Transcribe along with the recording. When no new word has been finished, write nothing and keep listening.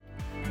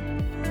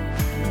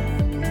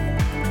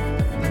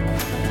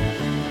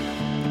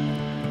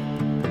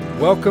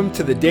Welcome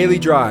to the Daily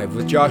Drive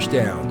with Josh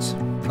Downs,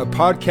 a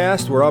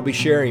podcast where I'll be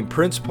sharing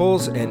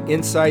principles and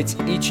insights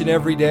each and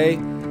every day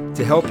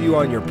to help you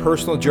on your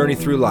personal journey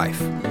through life.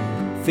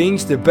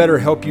 Things to better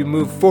help you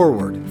move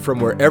forward from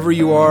wherever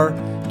you are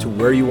to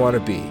where you want to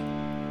be.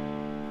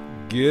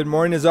 Good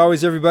morning as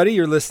always, everybody.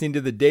 You're listening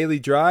to the Daily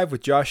Drive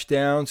with Josh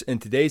Downs,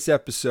 and today's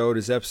episode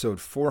is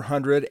episode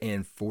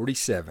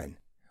 447,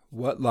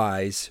 What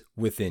Lies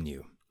Within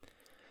You.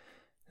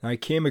 I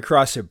came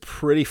across a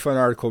pretty fun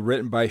article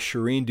written by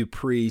Shireen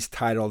Dupreez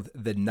titled,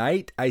 The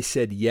Night I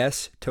Said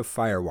Yes to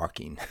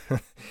Firewalking.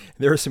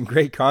 There are some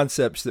great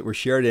concepts that were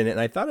shared in it, and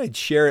I thought I'd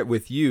share it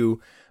with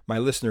you, my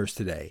listeners,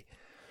 today.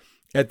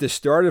 At the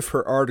start of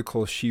her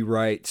article, she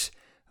writes,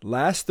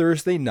 Last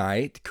Thursday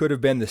night could have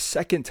been the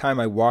second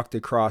time I walked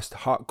across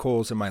hot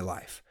coals in my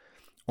life.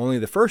 Only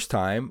the first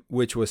time,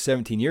 which was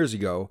 17 years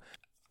ago,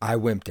 I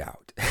wimped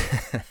out.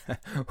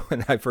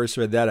 When I first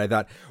read that, I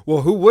thought,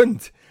 well, who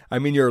wouldn't? I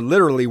mean, you're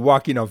literally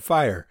walking on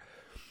fire.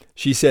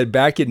 She said,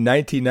 back in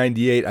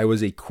 1998, I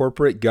was a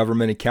corporate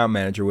government account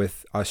manager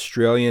with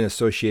Australian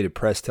Associated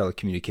Press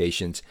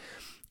Telecommunications.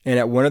 And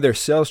at one of their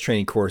sales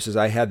training courses,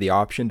 I had the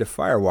option to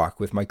firewalk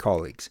with my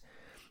colleagues.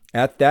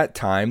 At that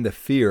time, the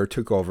fear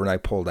took over and I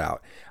pulled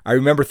out. I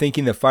remember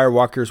thinking the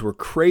firewalkers were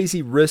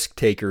crazy risk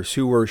takers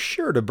who were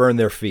sure to burn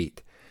their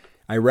feet.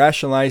 I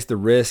rationalized the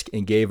risk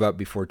and gave up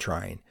before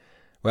trying.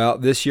 Well,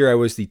 this year I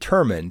was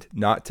determined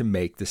not to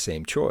make the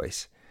same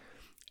choice.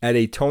 At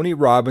a Tony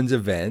Robbins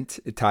event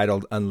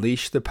titled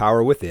Unleash the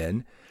Power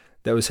Within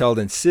that was held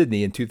in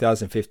Sydney in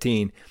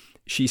 2015,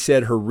 she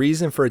said her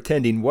reason for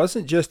attending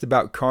wasn't just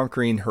about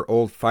conquering her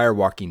old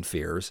firewalking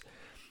fears.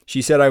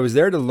 She said, I was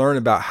there to learn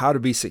about how to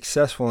be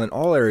successful in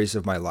all areas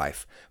of my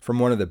life from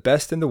one of the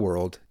best in the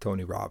world,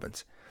 Tony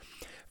Robbins.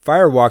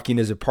 Firewalking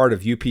is a part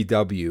of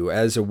UPW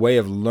as a way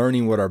of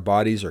learning what our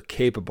bodies are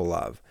capable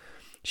of.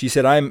 She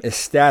said, I'm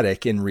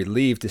ecstatic and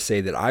relieved to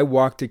say that I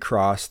walked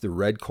across the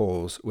red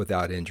coals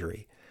without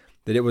injury,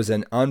 that it was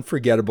an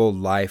unforgettable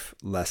life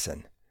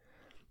lesson.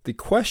 The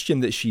question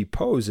that she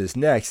poses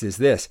next is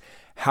this: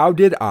 how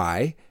did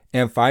I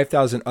and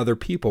 5,000 other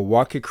people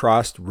walk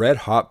across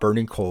red-hot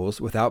burning coals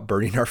without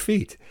burning our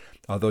feet?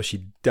 Although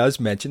she does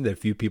mention that a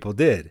few people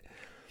did.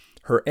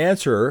 Her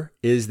answer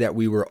is that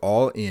we were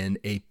all in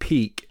a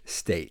peak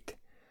state.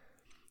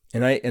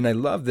 And I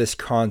love this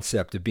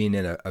concept of being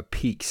in a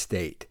peak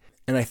state.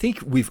 And I think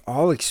we've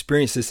all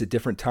experienced this at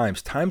different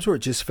times where it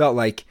just felt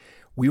like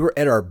we were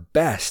at our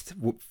best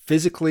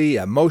physically,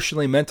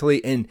 emotionally,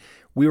 mentally, and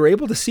we were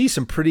able to see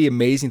some pretty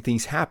amazing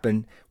things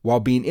happen while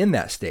being in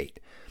that state.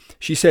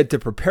 She said to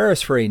prepare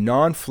us for a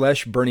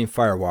non-flesh burning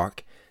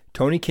firewalk,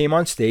 Tony came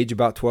on stage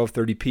about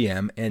 12:30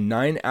 p.m. and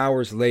 9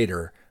 hours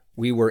later,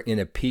 we were in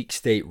a peak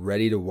state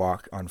ready to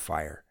walk on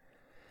fire.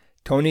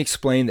 Tony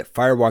explained that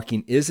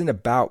firewalking isn't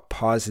about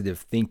positive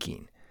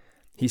thinking.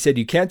 He said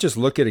you can't just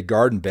look at a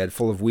garden bed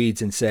full of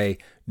weeds and say,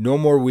 no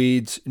more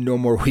weeds, no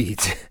more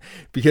weeds,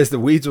 because the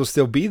weeds will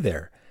still be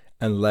there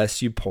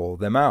unless you pull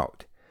them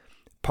out.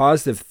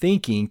 Positive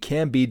thinking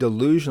can be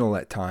delusional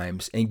at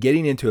times, and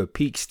getting into a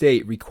peak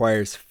state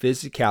requires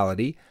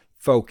physicality,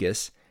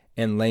 focus,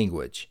 and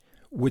language,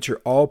 which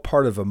are all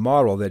part of a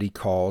model that he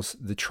calls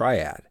the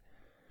triad.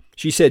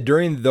 She said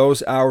during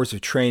those hours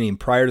of training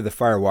prior to the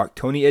firewalk,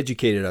 Tony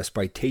educated us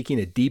by taking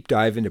a deep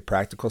dive into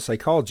practical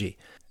psychology.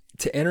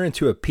 To enter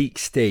into a peak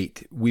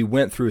state, we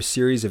went through a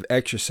series of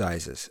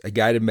exercises, a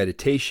guided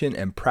meditation,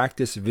 and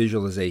practice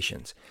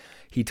visualizations.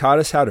 He taught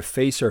us how to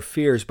face our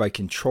fears by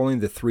controlling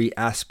the three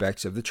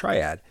aspects of the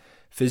triad: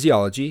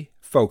 physiology,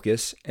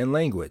 focus, and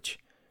language.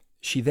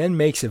 She then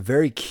makes a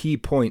very key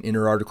point in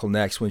her article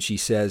next when she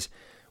says,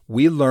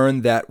 we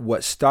learned that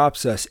what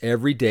stops us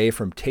every day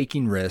from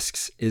taking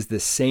risks is the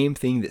same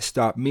thing that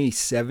stopped me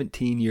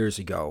 17 years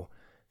ago: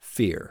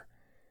 fear.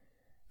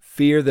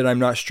 Fear that I'm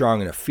not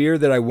strong enough, fear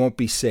that I won't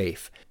be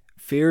safe.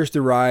 Fears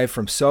derive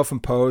from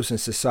self-imposed and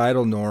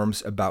societal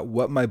norms about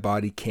what my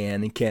body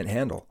can and can't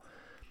handle.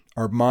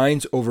 Our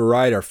minds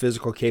override our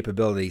physical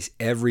capabilities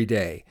every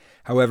day.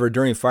 However,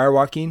 during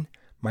firewalking,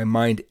 my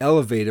mind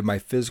elevated my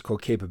physical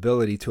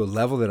capability to a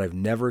level that I've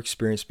never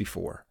experienced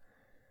before.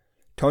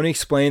 Tony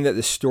explained that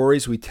the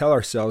stories we tell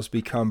ourselves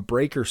become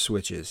breaker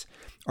switches.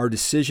 Our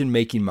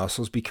decision-making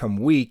muscles become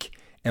weak,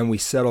 and we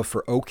settle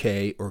for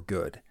okay or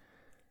good.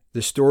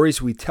 The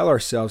stories we tell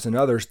ourselves and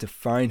others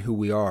define who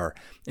we are,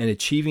 and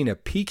achieving a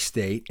peak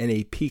state and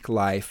a peak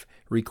life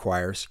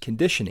requires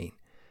conditioning.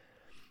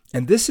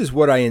 And this is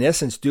what I, in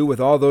essence, do with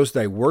all those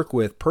that I work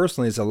with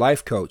personally as a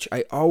life coach.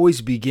 I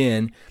always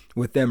begin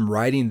with them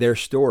writing their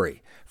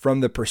story from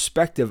the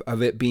perspective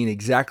of it being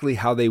exactly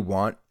how they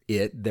want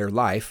their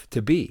life,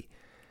 to be.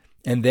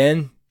 And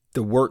then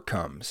the work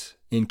comes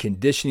in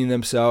conditioning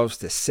themselves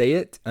to say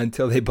it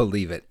until they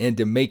believe it and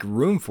to make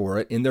room for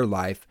it in their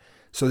life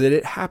so that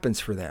it happens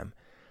for them.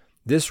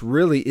 This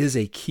really is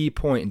a key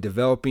point in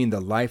developing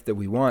the life that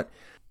we want.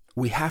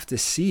 We have to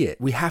see it.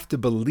 We have to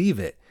believe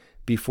it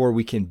before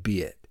we can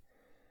be it.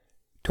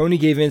 Tony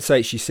gave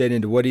insight, she said,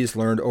 into what he has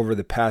learned over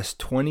the past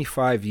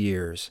 25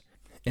 years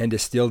and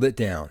distilled it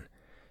down.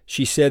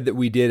 She said that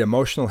we did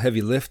emotional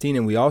heavy lifting,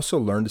 and we also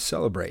learned to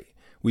celebrate.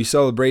 We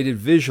celebrated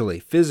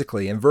visually,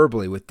 physically, and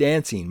verbally with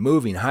dancing,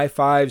 moving, high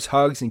fives,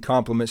 hugs, and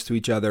compliments to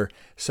each other,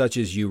 such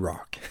as "You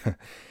rock."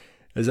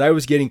 As I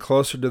was getting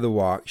closer to the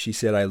walk, she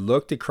said, I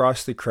looked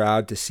across the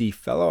crowd to see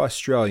fellow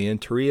Australian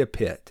Turia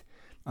Pitt,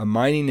 a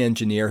mining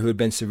engineer who had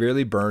been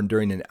severely burned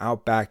during an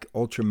Outback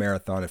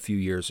ultramarathon a few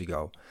years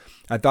ago.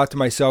 I thought to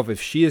myself,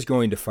 if she is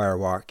going to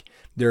firewalk,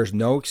 there's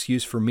no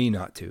excuse for me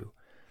not to.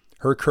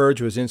 Her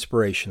courage was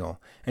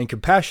inspirational, and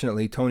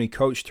compassionately, Tony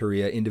coached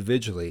Turia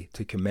individually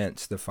to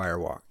commence the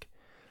firewalk.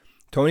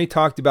 Tony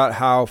talked about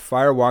how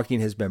firewalking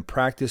has been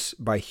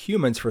practiced by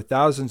humans for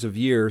thousands of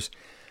years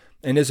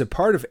and is a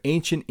part of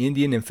ancient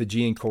Indian and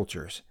Fijian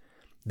cultures.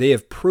 They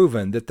have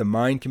proven that the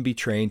mind can be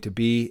trained to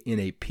be in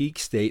a peak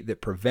state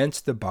that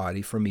prevents the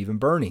body from even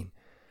burning.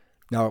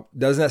 Now,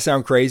 doesn't that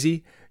sound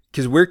crazy?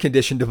 Because we're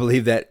conditioned to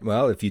believe that,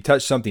 well, if you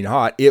touch something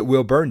hot, it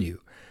will burn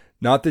you.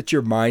 Not that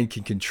your mind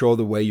can control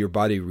the way your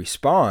body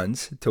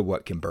responds to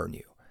what can burn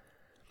you.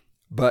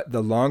 But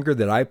the longer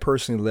that I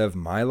personally live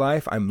my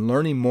life, I'm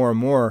learning more and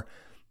more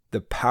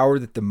the power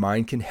that the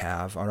mind can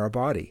have on our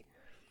body.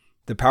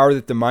 The power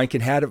that the mind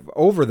can have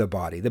over the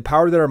body, the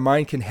power that our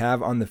mind can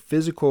have on the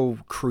physical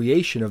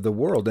creation of the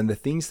world and the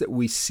things that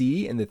we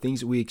see and the things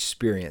that we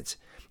experience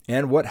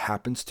and what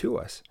happens to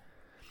us.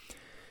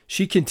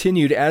 She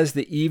continued, as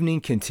the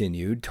evening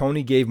continued,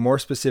 Tony gave more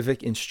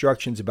specific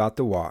instructions about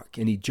the walk,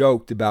 and he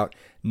joked about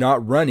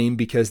not running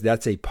because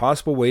that's a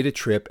possible way to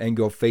trip and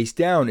go face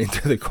down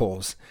into the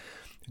coals,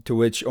 to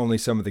which only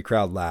some of the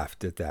crowd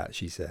laughed at that,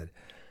 she said.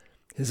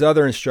 His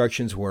other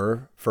instructions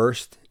were,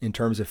 first, in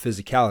terms of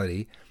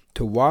physicality,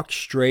 to walk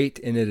straight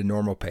and at a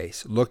normal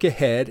pace. Look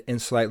ahead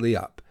and slightly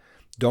up.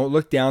 Don't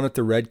look down at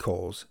the red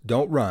coals.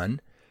 Don't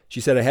run. She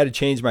said I had to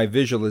change my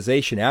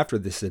visualization after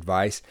this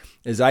advice,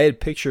 as I had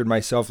pictured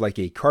myself like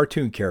a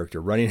cartoon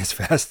character running as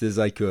fast as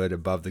I could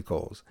above the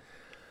coals.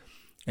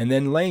 And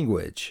then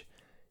language.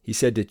 He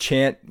said to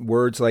chant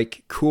words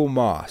like cool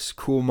moss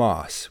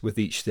with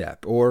each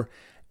step, or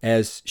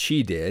as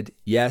she did,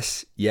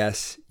 yes,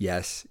 yes,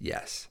 yes,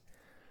 yes.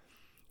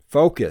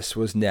 Focus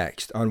was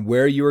next on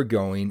where you are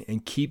going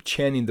and keep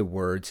chanting the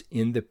words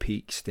in the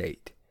peak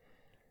state.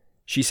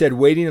 She said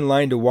waiting in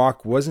line to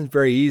walk wasn't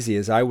very easy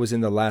as I was in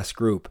the last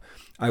group.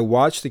 I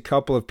watched a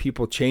couple of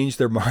people change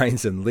their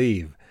minds and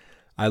leave.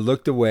 I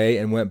looked away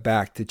and went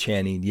back to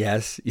chanting,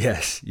 yes,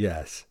 yes,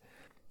 yes.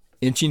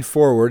 Inching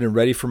forward and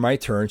ready for my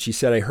turn, she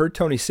said I heard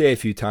Tony say a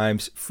few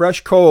times,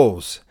 fresh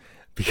coals,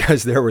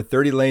 because there were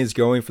 30 lanes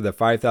going for the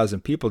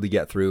 5,000 people to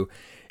get through,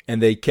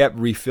 and they kept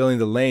refilling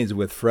the lanes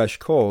with fresh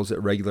coals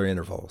at regular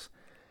intervals.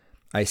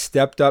 I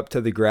stepped up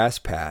to the grass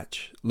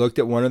patch, looked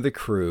at one of the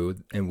crew,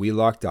 and we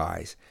locked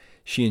eyes.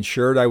 She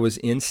ensured I was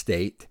in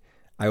state.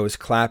 I was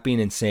clapping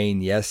and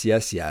saying yes,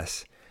 yes,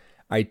 yes.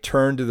 I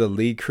turned to the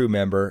lead crew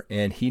member,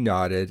 and he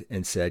nodded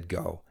and said,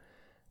 go.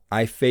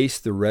 I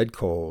faced the red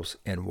coals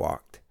and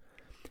walked.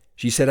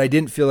 She said I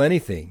didn't feel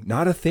anything,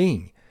 not a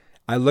thing.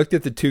 I looked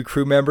at the two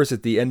crew members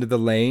at the end of the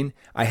lane.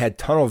 I had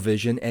tunnel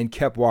vision and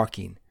kept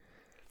walking.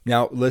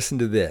 Now, listen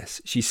to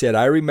this. She said,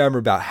 I remember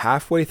about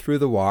halfway through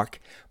the walk,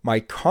 my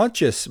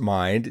conscious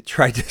mind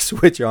tried to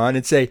switch on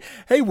and say,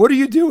 hey, what are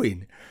you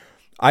doing?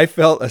 I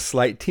felt a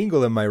slight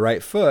tingle in my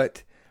right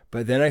foot,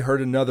 but then I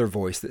heard another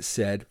voice that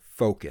said,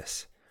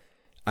 focus.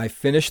 I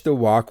finished the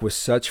walk with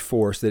such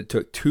force that it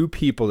took two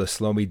people to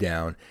slow me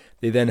down.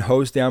 They then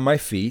hosed down my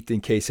feet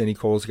in case any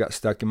coals got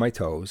stuck in my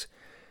toes.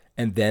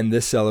 And then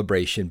the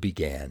celebration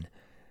began.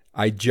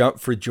 I jumped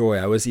for joy.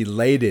 I was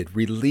elated,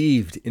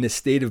 relieved, in a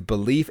state of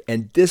belief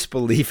and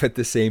disbelief at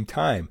the same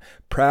time,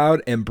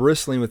 proud and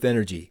bristling with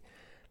energy.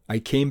 I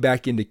came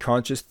back into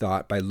conscious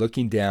thought by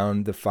looking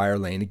down the fire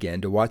lane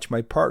again to watch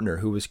my partner,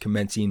 who was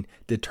commencing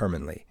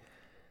determinedly.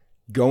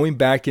 Going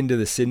back into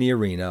the Sydney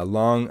Arena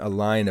along a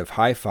line of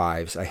high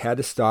fives, I had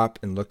to stop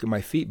and look at my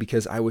feet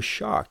because I was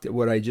shocked at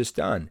what I had just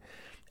done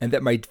and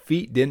that my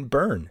feet didn't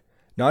burn.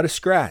 Not a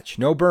scratch,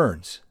 no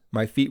burns.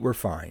 My feet were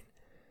fine.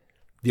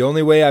 The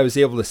only way I was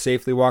able to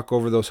safely walk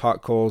over those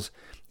hot coals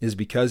is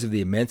because of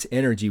the immense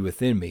energy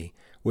within me,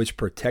 which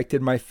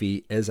protected my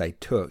feet as I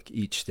took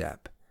each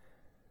step.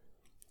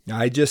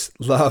 I just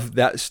love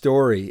that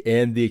story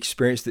and the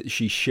experience that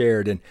she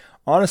shared. And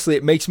honestly,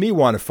 it makes me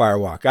want to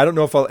firewalk. I don't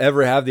know if I'll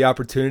ever have the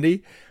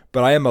opportunity,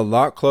 but I am a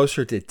lot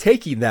closer to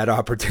taking that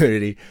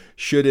opportunity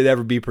should it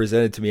ever be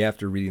presented to me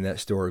after reading that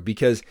story,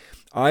 because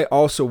I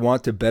also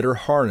want to better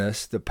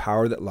harness the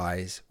power that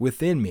lies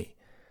within me.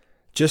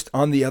 Just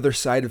on the other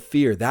side of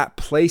fear, that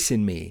place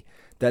in me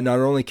that not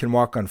only can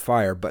walk on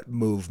fire, but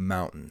move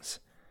mountains.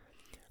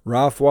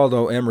 Ralph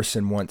Waldo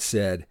Emerson once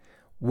said,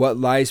 what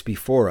lies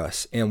before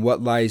us and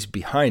what lies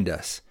behind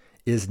us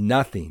is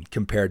nothing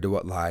compared to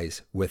what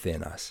lies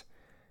within us.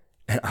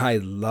 And I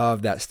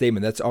love that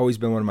statement. That's always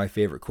been one of my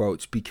favorite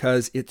quotes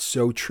because it's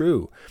so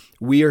true.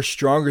 We are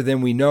stronger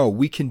than we know.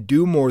 We can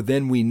do more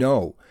than we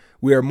know.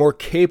 We are more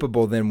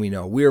capable than we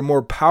know. We are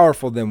more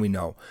powerful than we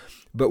know.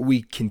 But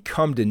we can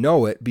come to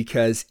know it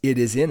because it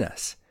is in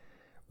us.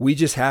 We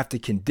just have to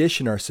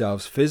condition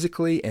ourselves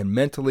physically and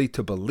mentally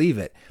to believe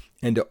it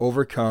and to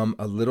overcome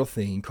a little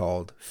thing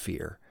called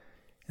fear.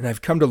 And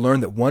I've come to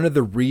learn that one of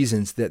the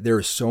reasons that there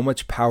is so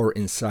much power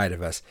inside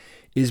of us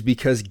is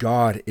because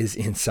God is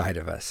inside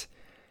of us.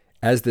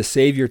 As the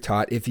Savior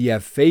taught, if ye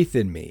have faith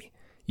in me,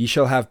 ye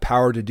shall have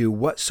power to do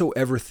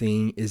whatsoever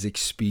thing is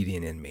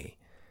expedient in me.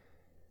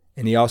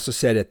 And he also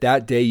said, at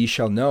that day ye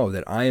shall know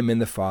that I am in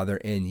the Father,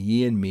 and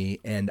ye in me,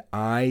 and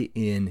I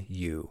in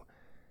you.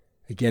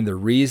 Again, the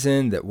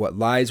reason that what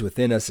lies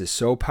within us is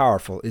so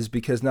powerful is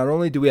because not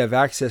only do we have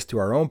access to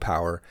our own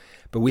power,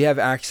 but we have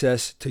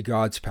access to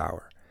God's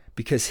power,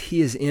 because he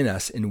is in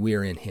us and we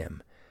are in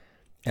him.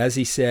 As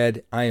he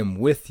said, I am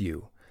with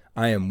you.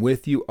 I am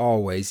with you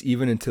always,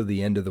 even until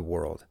the end of the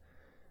world.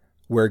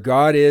 Where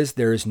God is,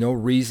 there is no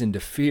reason to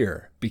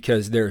fear,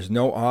 because there is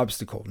no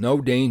obstacle,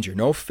 no danger,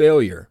 no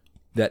failure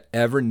that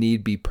ever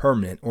need be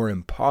permanent or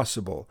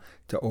impossible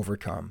to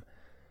overcome.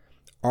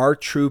 Our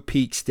true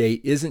peak state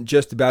isn't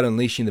just about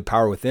unleashing the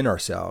power within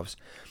ourselves,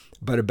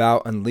 but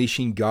about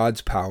unleashing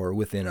God's power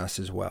within us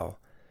as well.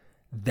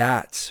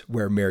 That's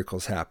where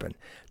miracles happen.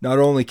 Not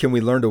only can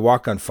we learn to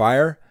walk on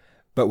fire,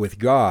 but with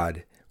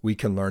God, we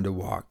can learn to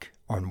walk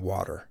on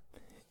water.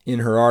 In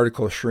her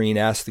article, Shireen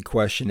asked the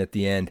question at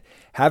the end,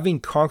 having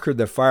conquered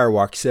the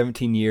firewalk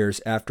 17 years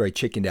after I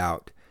chickened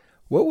out,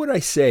 what would I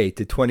say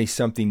to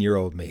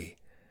 20-something-year-old me?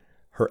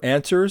 Her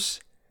answers,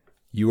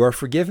 you are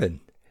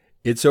forgiven.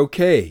 It's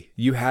okay.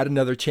 You had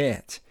another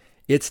chance.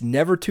 It's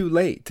never too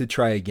late to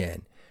try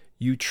again.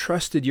 You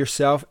trusted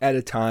yourself at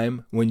a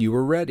time when you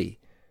were ready.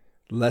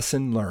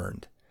 Lesson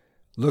learned.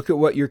 Look at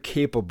what you're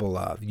capable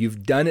of.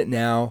 You've done it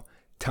now.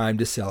 Time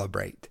to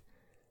celebrate.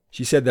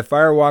 She said the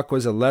firewalk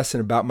was a lesson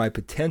about my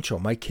potential,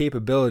 my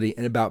capability,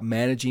 and about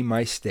managing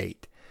my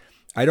state.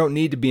 I don't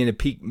need to be in a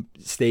peak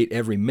state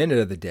every minute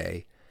of the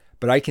day,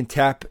 but I can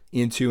tap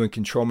into and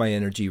control my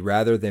energy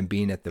rather than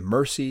being at the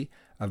mercy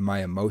of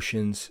my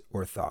emotions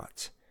or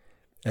thoughts.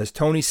 As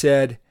Tony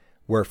said,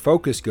 where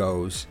focus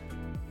goes,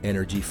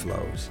 energy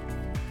flows.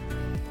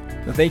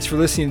 Now, thanks for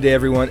listening today,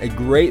 everyone. A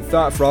great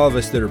thought for all of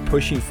us that are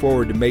pushing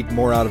forward to make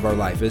more out of our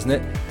life, isn't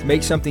it? To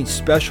make something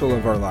special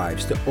of our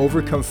lives, to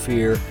overcome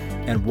fear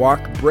and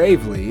walk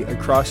bravely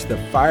across the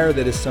fire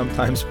that is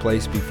sometimes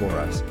placed before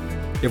us.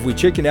 If we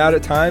chicken out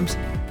at times,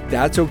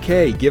 that's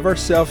okay. Give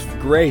ourselves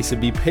grace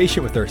and be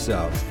patient with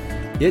ourselves.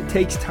 It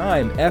takes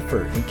time,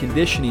 effort, and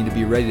conditioning to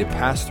be ready to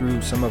pass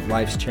through some of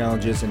life's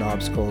challenges and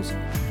obstacles.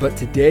 But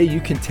today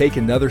you can take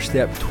another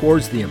step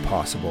towards the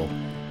impossible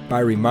by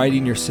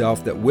reminding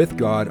yourself that with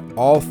God,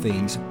 all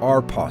things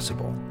are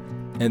possible,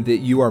 and that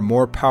you are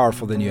more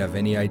powerful than you have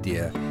any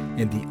idea,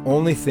 and the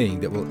only thing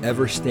that will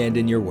ever stand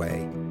in your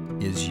way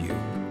is you.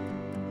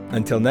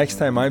 Until next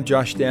time, I'm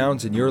Josh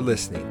Downs, and you're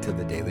listening to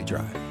The Daily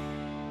Drive.